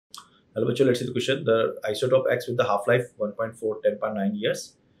Hello, bachcho, let's see the question. The isotope X with the half-life 1.4 10.9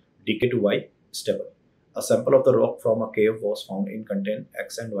 years, decay to Y, stable. A sample of the rock from a cave was found in contain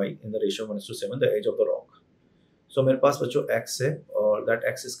X and Y in the ratio 1:7, the age of the rock. So मेरे पास बच्चों X है और that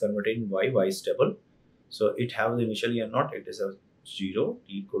X is converting Y, Y is stable. So it has initially a naught, it is a 0,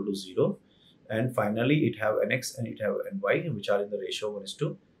 T equal to 0. And finally it have an X and it have an Y which are in the ratio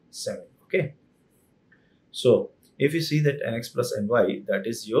 1:7. Okay. So if you see that nx plus ny, that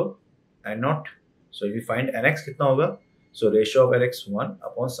is your n naught. So if you find nx कितना होगा, so ratio of nx 1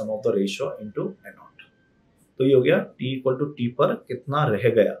 upon sum of the ratio into n naught. तो ये हो गया t equal to t पर कितना रह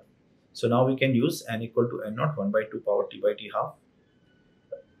गया. So now we can use n equal to n naught 1 by 2 power t by t half.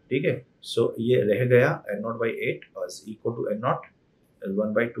 ठीक है. So ये रह गया n naught by 8 is equal to n naught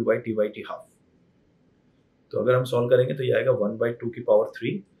 1 by 2 by t by t half. तो अगर हम solve करेंगे तो ये आएगा 1 by 2 की power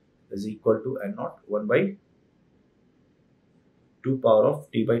 3 is equal to n naught 1 by 2 power of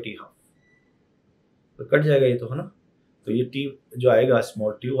t by t half. तो कट जाएगा ये तो, है ना. तो ये t जो आएगा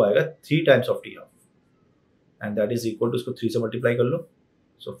स्मॉल t वो आएगा 3 times of t half and that is equal to, इसको 3 से मल्टीप्लाई कर लो.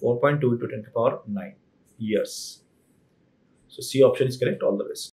 सो 4.2 into 10 to the power 9 years. So C option is correct. All the best.